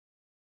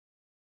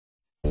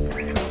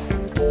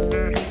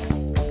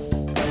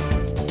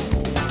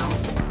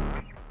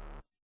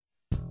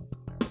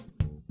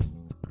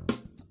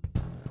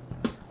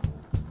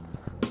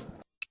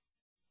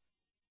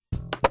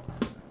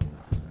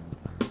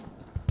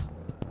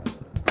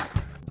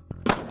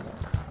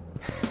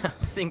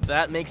think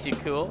that makes you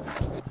cool?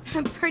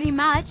 Pretty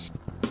much.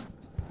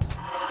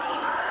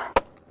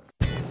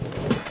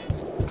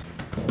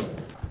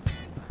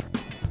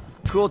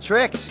 Cool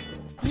tricks.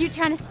 You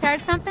trying to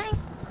start something?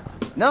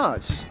 No,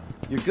 it's just,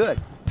 you're good.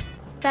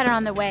 Better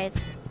on the way.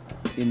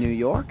 In New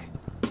York?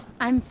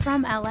 I'm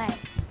from LA.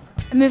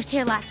 I moved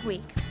here last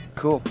week.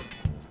 Cool.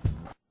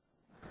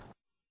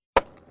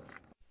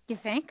 You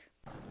think?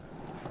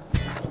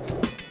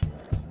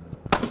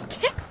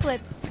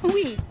 Kickflip,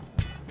 sweet.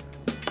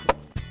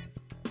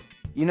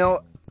 You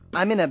know,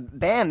 I'm in a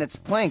band that's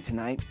playing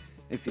tonight,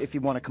 if you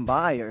want to come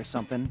by or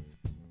something.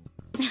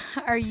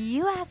 Are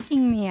you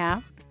asking me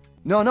out?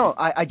 No,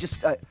 I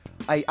just,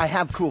 I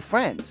have cool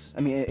friends.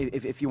 I mean,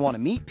 if you want to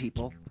meet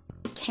people.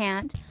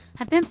 Can't.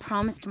 I've been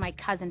promised to my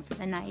cousin for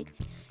the night.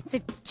 It's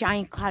a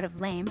giant cloud of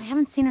lame. I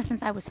haven't seen her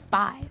since I was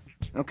 5.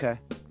 Okay.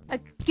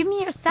 Give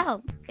me your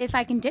cell. If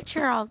I can ditch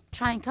her, I'll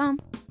try and come.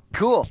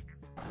 Cool.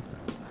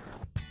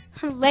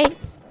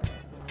 Lates.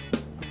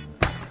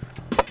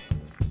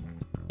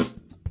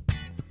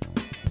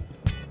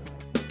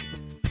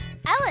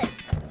 Ellis!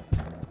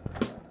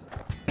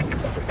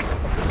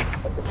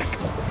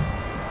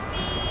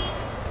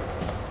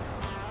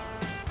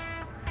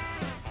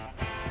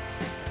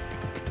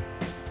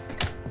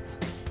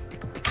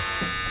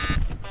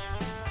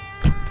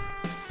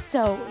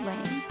 So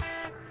lame.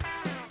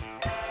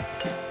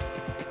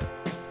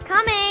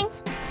 Coming!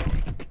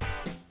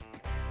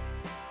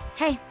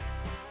 Hey,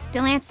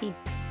 Delancey.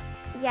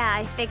 Yeah,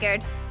 I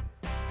figured.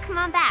 Come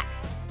on back.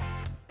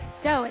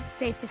 So it's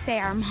safe to say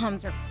our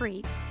moms are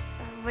freaks.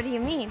 What do you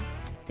mean?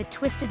 The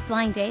twisted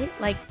blind date?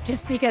 Like,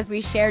 just because we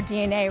share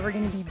DNA, we're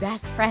gonna be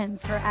best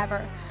friends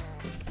forever.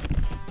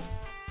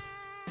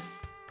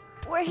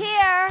 We're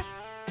here!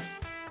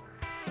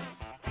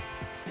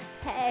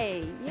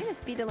 Hey, you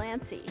must be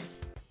Delancey.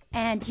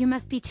 And you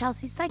must be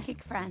Chelsea's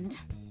psychic friend.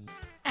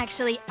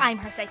 Actually, I'm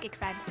her psychic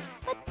friend,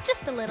 but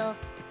just a little.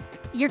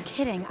 You're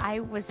kidding.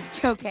 I was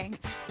joking.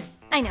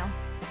 I know.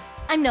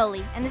 I'm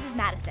Noli, and this is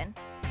Madison.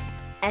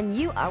 And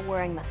you are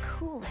wearing the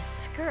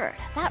coolest skirt.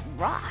 That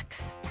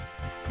rocks.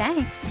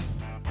 Thanks.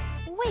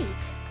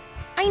 Wait,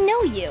 I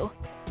know you.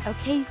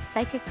 Okay,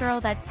 psychic girl,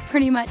 that's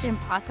pretty much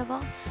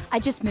impossible. I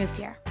just moved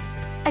here.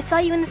 I saw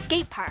you in the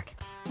skate park.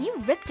 You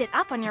ripped it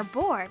up on your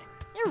board.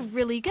 You're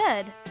really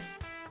good.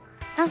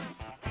 Oh,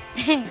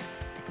 thanks.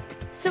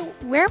 So,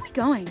 where are we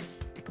going?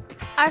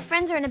 Our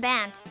friends are in a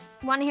band.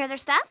 Want to hear their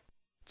stuff?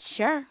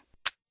 Sure.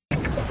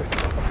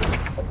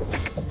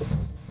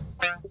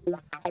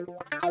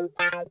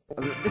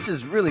 This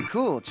is really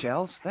cool,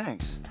 Chels.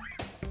 Thanks.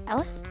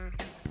 Ellis?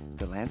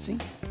 Delancey?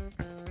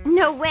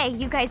 No way,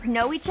 you guys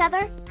know each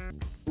other?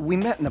 We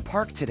met in the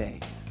park today.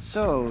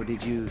 So,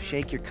 did you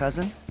shake your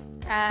cousin?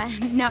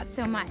 Not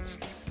so much.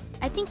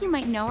 I think you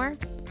might know her.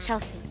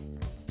 Chelsea.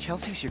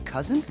 Chelsea's your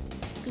cousin?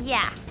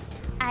 Yeah.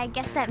 I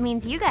guess that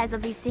means you guys will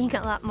be seeing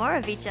a lot more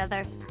of each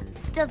other.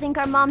 Still think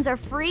our moms are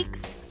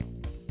freaks?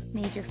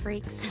 Major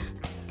freaks.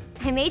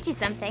 I made you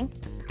something.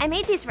 I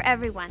made these for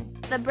everyone.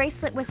 The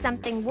bracelet with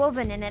something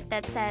woven in it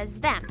that says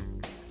them.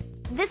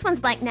 This one's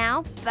blank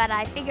now, but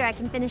I figure I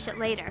can finish it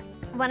later,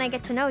 when I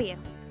get to know you.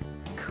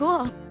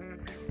 Cool.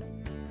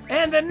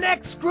 And the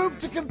next group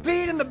to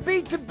compete in the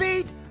Beat to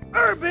Beat,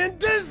 Urban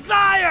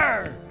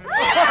Desire!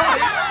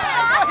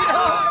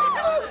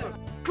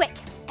 Quick,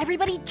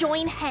 everybody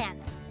join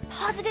hands.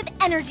 Positive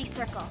energy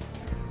circle.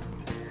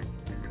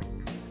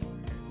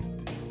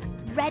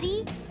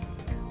 Ready?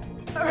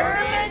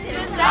 Urban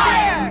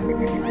Desire!